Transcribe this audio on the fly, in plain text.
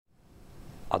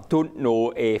I don't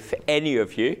know if any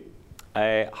of you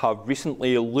have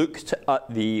recently looked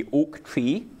at the oak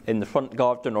tree in the front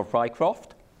garden of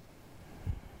Rycroft.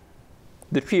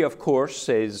 The tree, of course,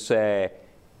 is there,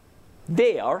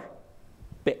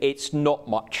 but it's not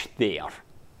much there.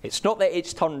 It's not that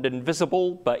it's turned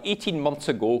invisible, but 18 months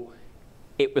ago,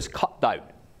 it was cut down,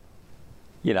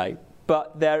 you know.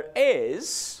 But there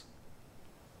is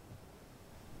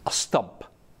a stump,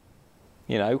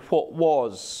 you know. What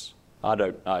was, I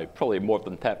don't know, probably more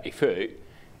than 30 foot,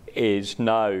 is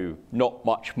now not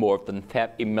much more than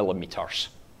 30 millimetres.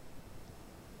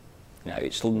 Now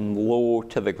it's low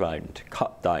to the ground,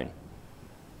 cut down.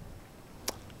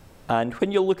 And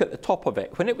when you look at the top of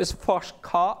it, when it was first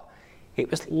cut, it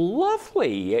was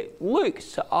lovely. It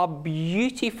looked a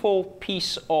beautiful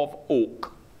piece of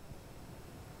oak.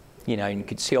 You know, you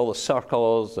could see all the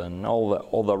circles and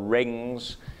all the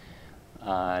rings,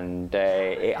 and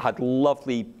it had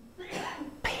lovely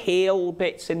pale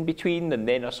bits in between, and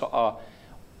then a sort of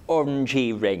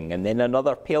orangey ring, and then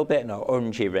another pale bit and an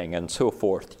orangey ring, and so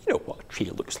forth. You know what a tree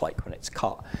looks like when it's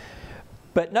cut.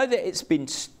 But now that it's been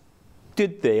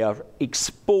stood there,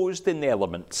 exposed in the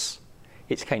elements,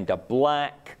 it's kind of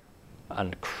black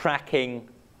and cracking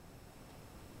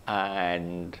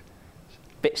and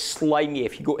a bit slimy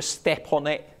if you go to step on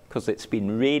it, because it's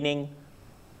been raining.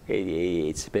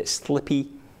 It's a bit slippy.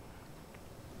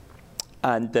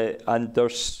 And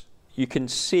there's, you can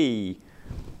see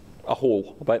a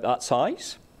hole about that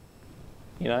size,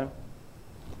 you know,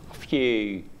 a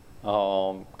few,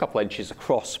 couple of inches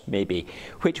across maybe,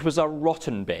 which was a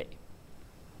rotten bit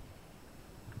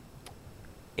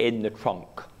in the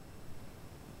trunk.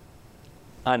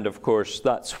 And of course,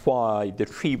 that's why the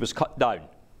tree was cut down,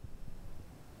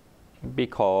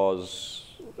 because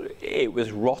it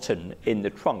was rotten in the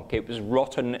trunk, it was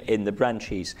rotten in the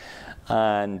branches,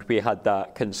 and we had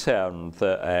that concern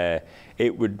that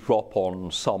it would drop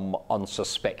on some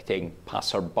unsuspecting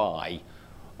passer-by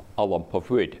a lump of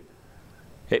wood.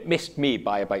 It missed me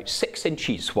by about 6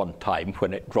 inches one time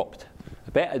when it dropped.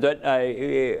 A bit, I don't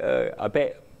know, a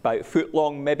bit about a foot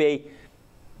long maybe,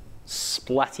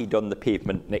 splatted on the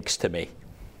pavement next to me.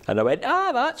 And I went,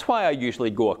 that's why I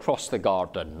usually go across the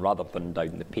garden rather than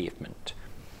down the pavement.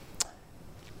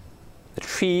 The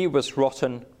tree was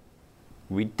rotten.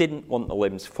 We didn't want the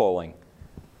limbs falling,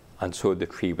 and so the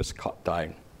tree was cut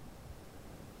down.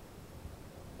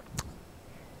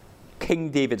 King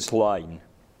David's line,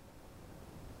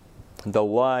 the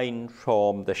line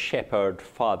from the shepherd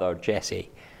father Jesse,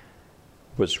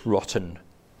 was rotten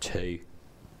too.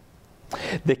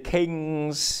 The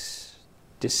kings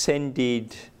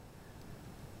descended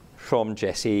from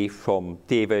Jesse, from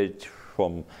David,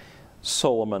 from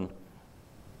Solomon,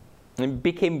 and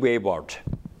became wayward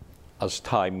as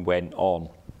time went on.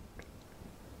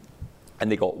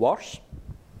 And they got worse.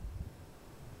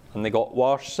 And they got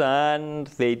worse, and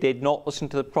they did not listen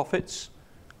to the prophets.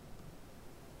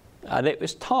 And it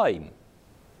was time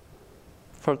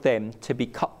for them to be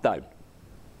cut down,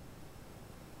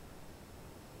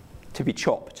 to be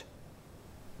chopped.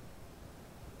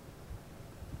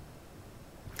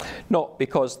 Not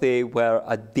because they were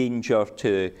a danger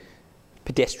to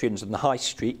pedestrians on the high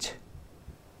street,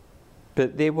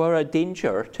 but they were a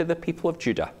danger to the people of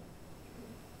Judah.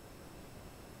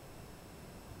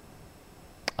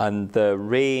 And the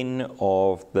reign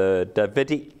of the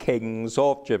Davidic kings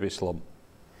of Jerusalem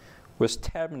was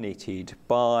terminated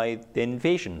by the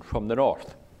invasion from the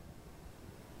north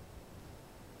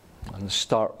and the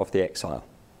start of the exile.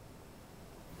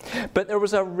 But there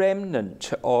was a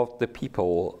remnant of the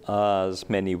people as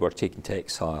many were taken to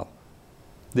exile.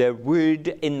 There would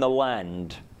in the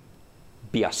land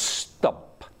be a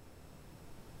stump.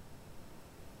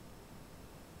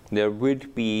 There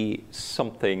would be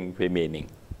something remaining.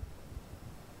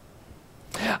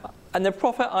 And the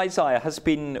prophet Isaiah has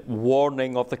been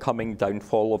warning of the coming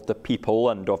downfall of the people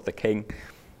and of the king.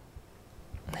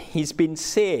 He's been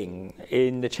saying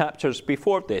in the chapters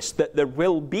before this that there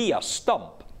will be a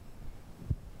stump,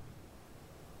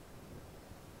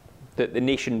 that the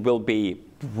nation will be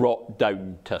brought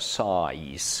down to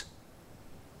size.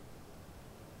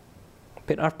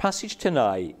 But in our passage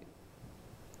tonight,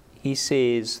 he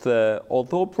says that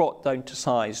although brought down to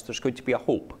size, there's going to be a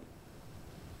hope.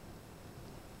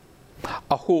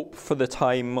 A hope for the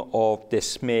time of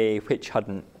dismay which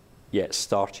hadn't yet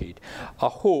started. A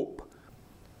hope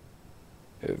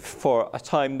for a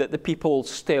time that the people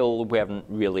still weren't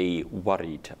really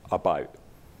worried about.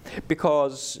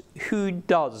 Because who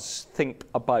does think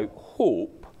about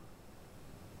hope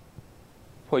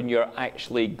when you're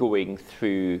actually going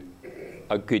through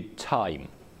a good time?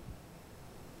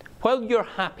 while you're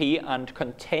happy and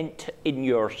content in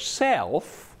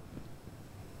yourself,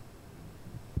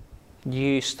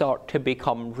 you start to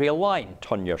become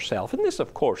reliant on yourself. And this,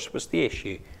 of course, was the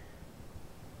issue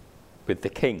with the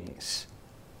kings.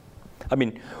 I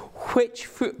mean, which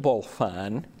football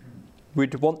fan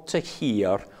would want to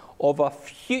hear of a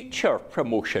future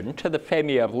promotion to the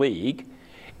Premier League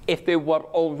if they were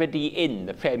already in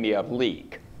the Premier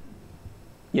League?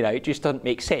 You know, it just doesn't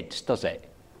make sense, does it?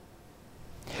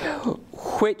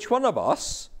 Which one of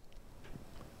us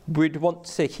would want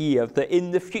to hear that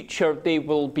in the future they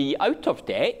will be out of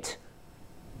debt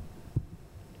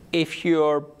if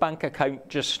your bank account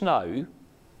just now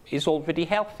is already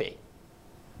healthy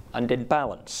and in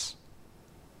balance?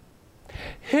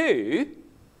 Who,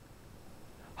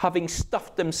 having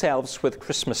stuffed themselves with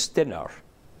Christmas dinner,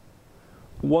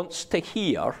 wants to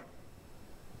hear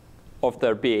of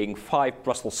there being 5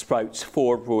 Brussels sprouts,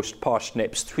 4 roast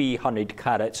parsnips, 3 honeyed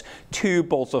carrots, 2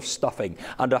 balls of stuffing,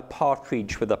 and a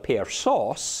partridge with a pear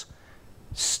sauce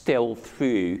still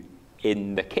through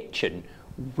in the kitchen,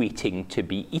 waiting to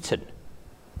be eaten?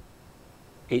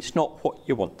 It's not what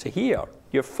you want to hear.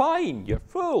 You're fine, you're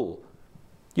full,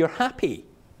 you're happy.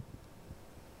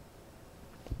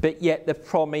 But yet the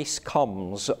promise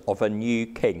comes of a new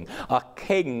king, a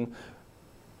king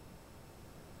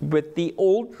with the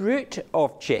old root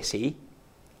of Jesse,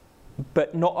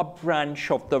 but not a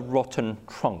branch of the rotten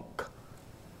trunk.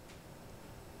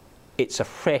 It's a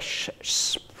fresh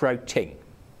sprouting,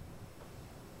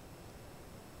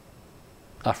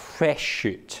 a fresh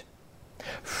shoot,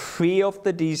 free of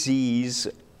the disease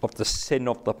of the sin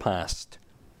of the past.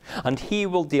 And he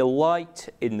will delight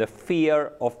in the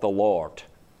fear of the Lord.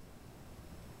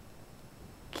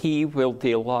 He will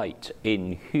delight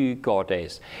in who God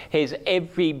is. His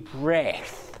every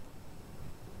breath,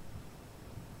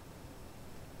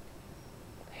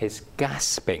 his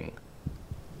gasping,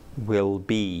 will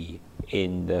be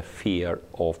in the fear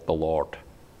of the Lord.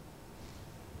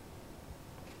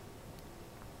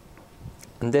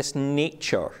 And this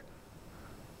nature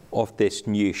of this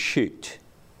new shoot,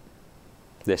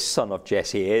 this son of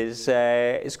Jesse,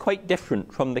 is quite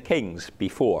different from the kings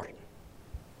before.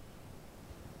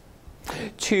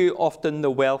 Too often the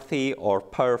wealthy or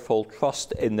powerful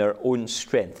trust in their own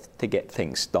strength to get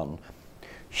things done.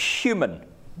 Human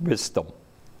wisdom,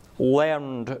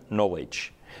 learned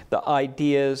knowledge, the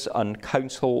ideas and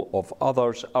counsel of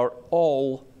others are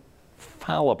all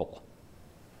fallible.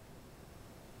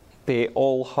 They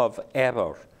all have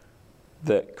error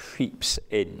that creeps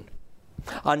in.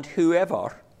 And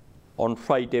whoever on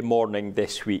Friday morning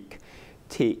this week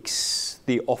takes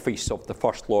the office of the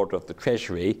First Lord of the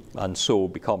Treasury and so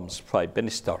becomes Prime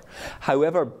Minister,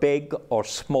 however big or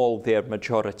small their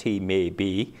majority may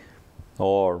be,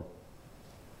 or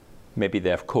maybe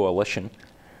their coalition,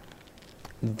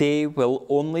 they will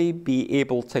only be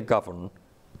able to govern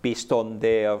based on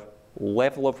their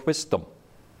level of wisdom,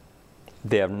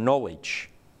 their knowledge,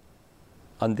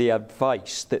 and the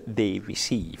advice that they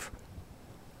receive.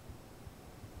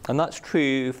 And that's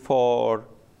true for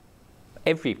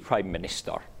every Prime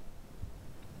Minister,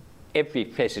 every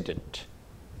President,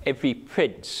 every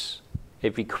Prince,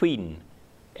 every Queen,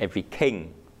 every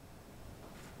King.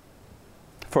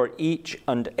 For each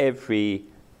and every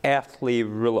earthly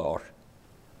ruler,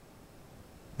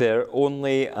 they're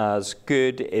only as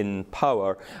good in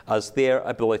power as their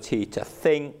ability to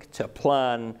think, to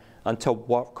plan, and to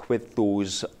work with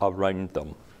those around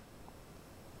them.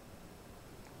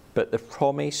 But the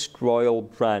promised royal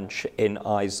branch in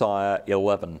Isaiah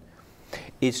 11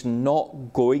 is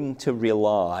not going to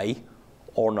rely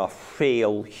on a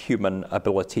frail human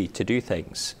ability to do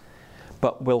things,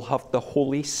 but will have the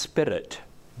Holy Spirit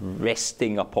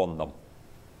resting upon them.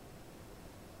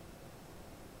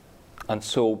 And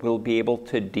so will be able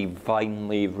to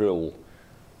divinely rule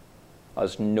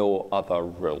as no other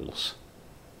rules.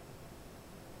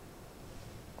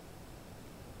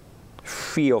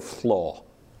 Free of flaw.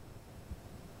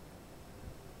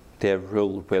 Their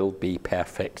rule will be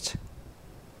perfect.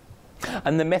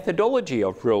 And the methodology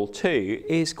of rule too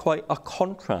is quite a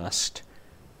contrast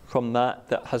from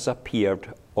that has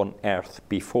appeared on earth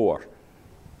before.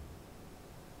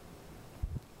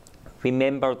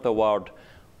 Remember the word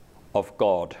of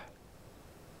God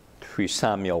through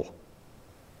Samuel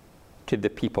to the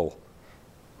people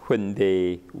when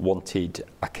they wanted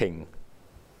a king.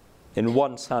 In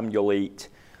 1 Samuel 8,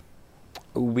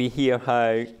 we hear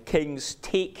how kings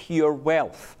take your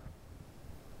wealth.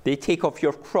 They take of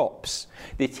your crops.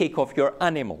 They take of your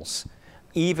animals,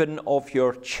 even of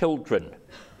your children.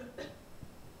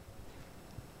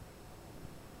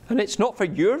 And it's not for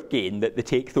your gain that they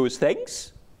take those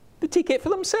things. They take it for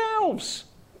themselves,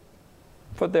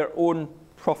 for their own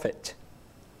profit.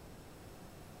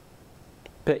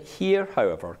 But here,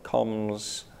 however,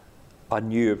 comes a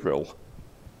new rule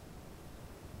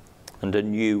and a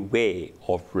new way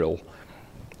of rule,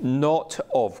 not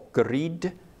of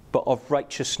greed, but of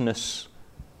righteousness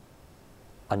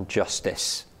and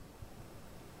justice.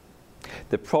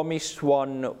 The promised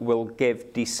one will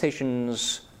give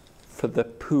decisions for the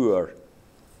poor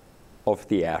of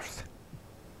the earth.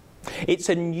 It's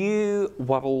a new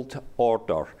world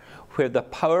order where the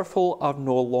powerful are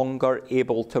no longer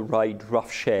able to ride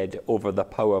roughshod over the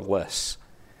powerless,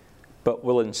 but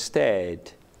will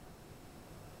instead,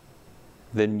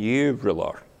 the new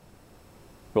ruler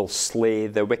will slay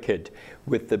the wicked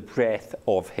with the breath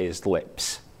of his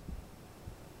lips.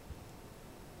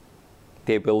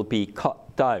 They will be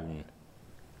cut down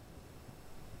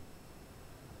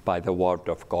by the word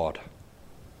of God,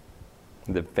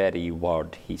 the very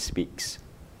word he speaks.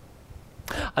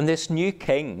 And this new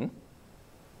king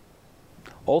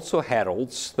also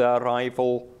heralds the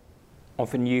arrival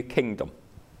of a new kingdom,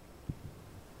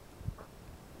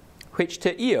 which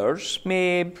to ears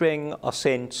may bring a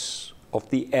sense of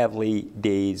the early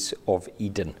days of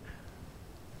Eden,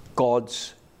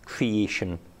 God's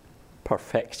creation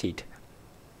perfected.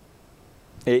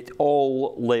 It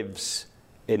all lives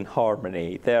in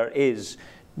harmony. There is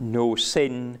no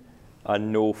sin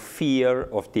and no fear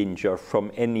of danger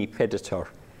from any predator,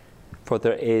 for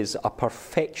there is a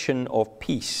perfection of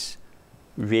peace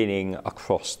reigning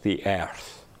across the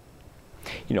earth.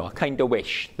 You know, I kind of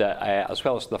wish that as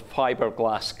well as the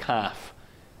fiberglass calf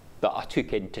that I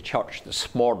took into church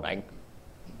this morning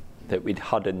that we'd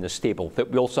had in the stable, that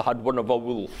we also had one of a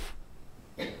wolf,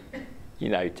 you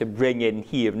know, to bring in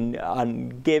here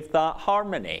and give that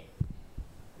harmony.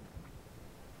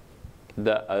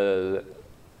 That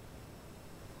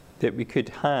we could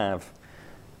have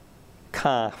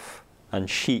calf and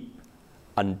sheep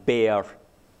and bear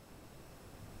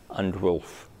and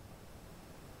wolf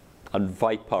and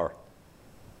viper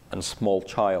and small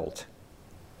child,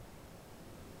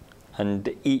 and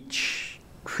each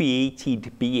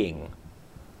created being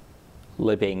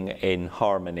living in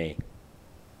harmony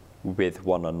with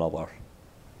one another.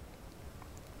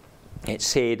 It's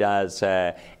said as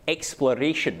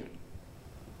exploration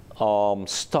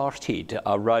started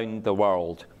around the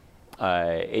world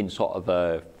in sort of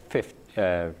the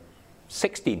 16th,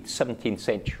 17th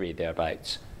century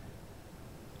thereabouts,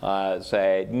 as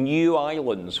new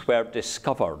islands were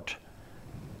discovered.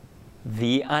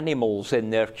 The animals in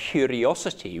their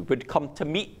curiosity would come to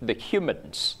meet the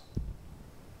humans,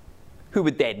 who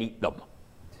would then eat them.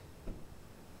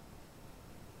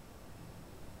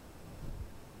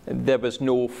 There was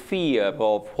no fear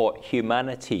of what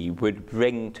humanity would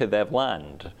bring to their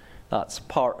land. That's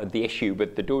part of the issue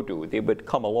with the dodo. They would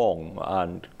come along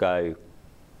and go,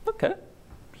 okay,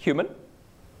 human.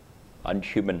 And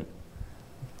human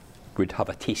would have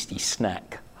a tasty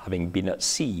snack, having been at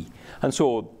sea. And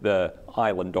so the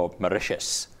island of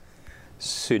Mauritius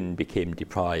soon became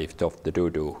deprived of the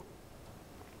dodo.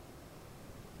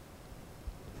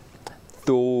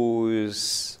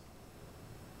 Those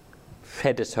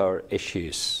predator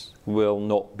issues will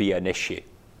not be an issue.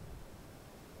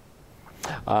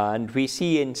 And we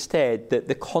see instead that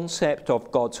the concept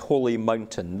of God's holy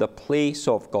mountain, the place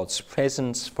of God's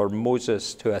presence for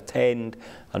Moses to attend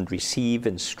and receive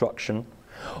instruction,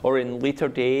 or in later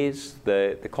days,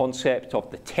 the concept of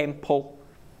the temple,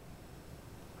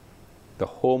 the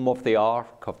home of the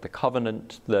Ark of the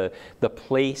Covenant, the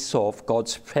place of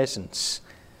God's presence,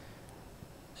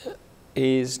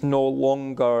 is no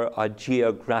longer a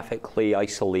geographically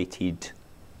isolated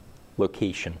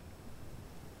location.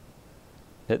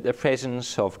 That the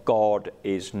presence of God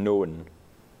is known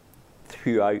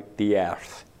throughout the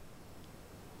earth.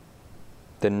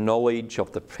 The knowledge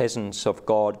of the presence of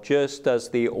God, just as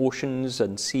the oceans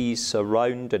and seas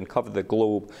surround and cover the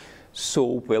globe, so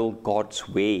will God's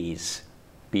ways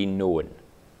be known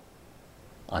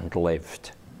and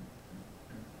lived.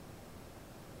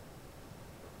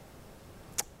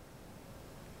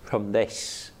 From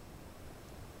this,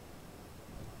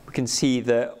 we can see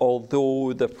that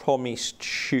although the promised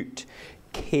shoot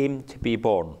came to be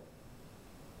born,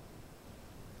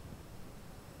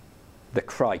 the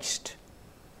Christ,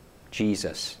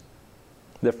 Jesus,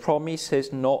 the promise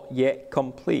is not yet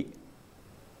complete.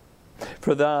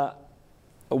 For that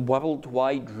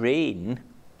worldwide reign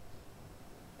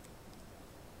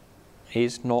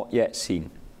is not yet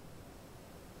seen.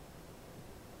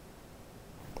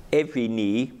 Every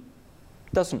knee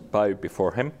doesn't bow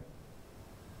before him.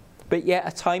 But yet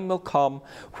a time will come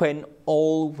when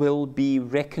all will be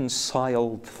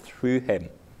reconciled through him.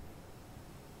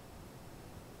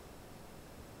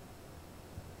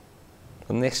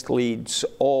 And this leads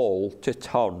all to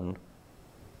turn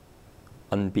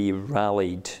and be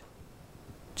rallied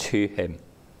to him.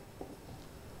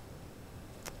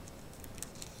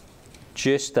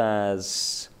 Just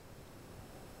as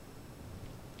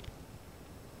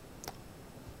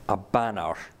a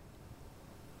banner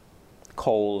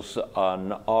calls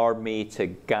an army to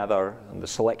gather and the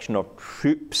selection of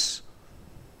troops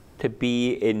to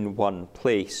be in one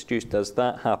place, just as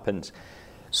that happens,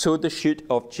 so the shoot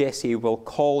of Jesse will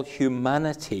call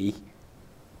humanity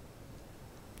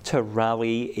to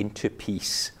rally into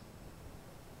peace.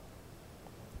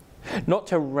 Not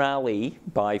to rally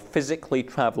by physically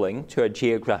travelling to a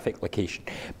geographic location,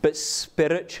 but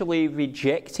spiritually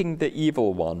rejecting the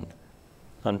evil one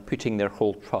and putting their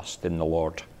whole trust in the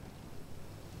Lord.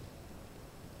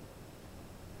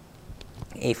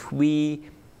 If we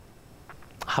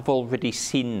have already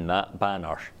seen that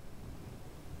banner,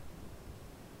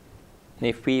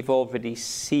 if we've already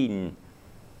seen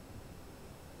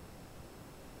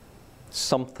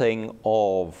something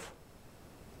of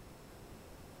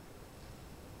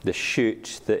the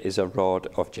shoot that is a rod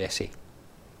of Jesse,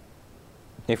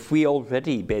 if we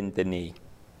already bend the knee,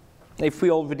 if we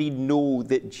already know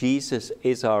that Jesus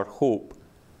is our hope,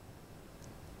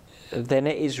 then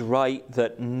it is right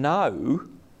that now,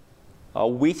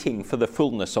 waiting for the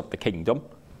fullness of the kingdom,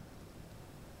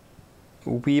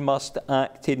 we must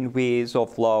act in ways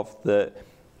of love that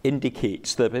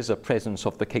indicates there is a presence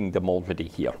of the kingdom already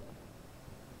here.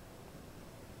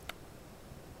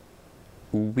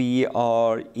 We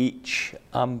are each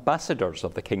ambassadors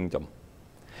of the kingdom,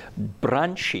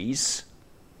 branches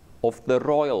of the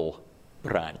royal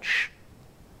branch.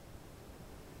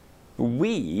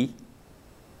 We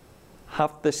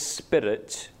have the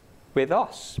Spirit with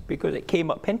us because it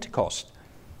came at Pentecost.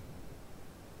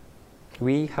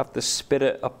 We have the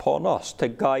Spirit upon us to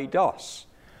guide us,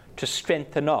 to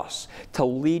strengthen us, to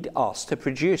lead us to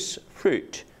produce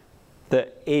fruit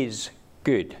that is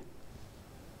good.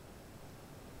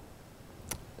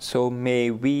 So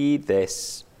may we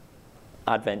this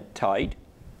Adventtide,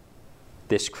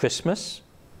 this Christmas,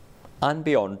 and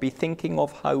beyond, be thinking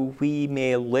of how we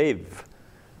may live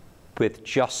with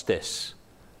justice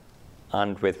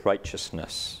and with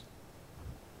righteousness.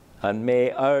 And may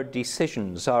our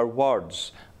decisions, our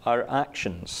words, our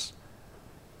actions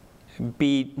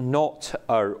be not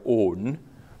our own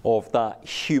of that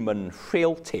human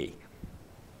frailty,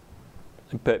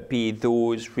 but be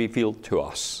those revealed to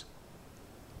us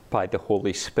by the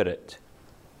Holy Spirit,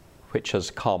 which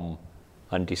has come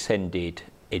and descended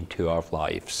into our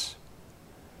lives.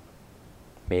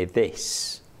 May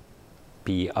this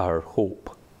be our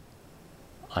hope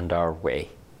and our way.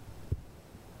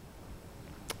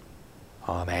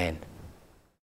 Amen.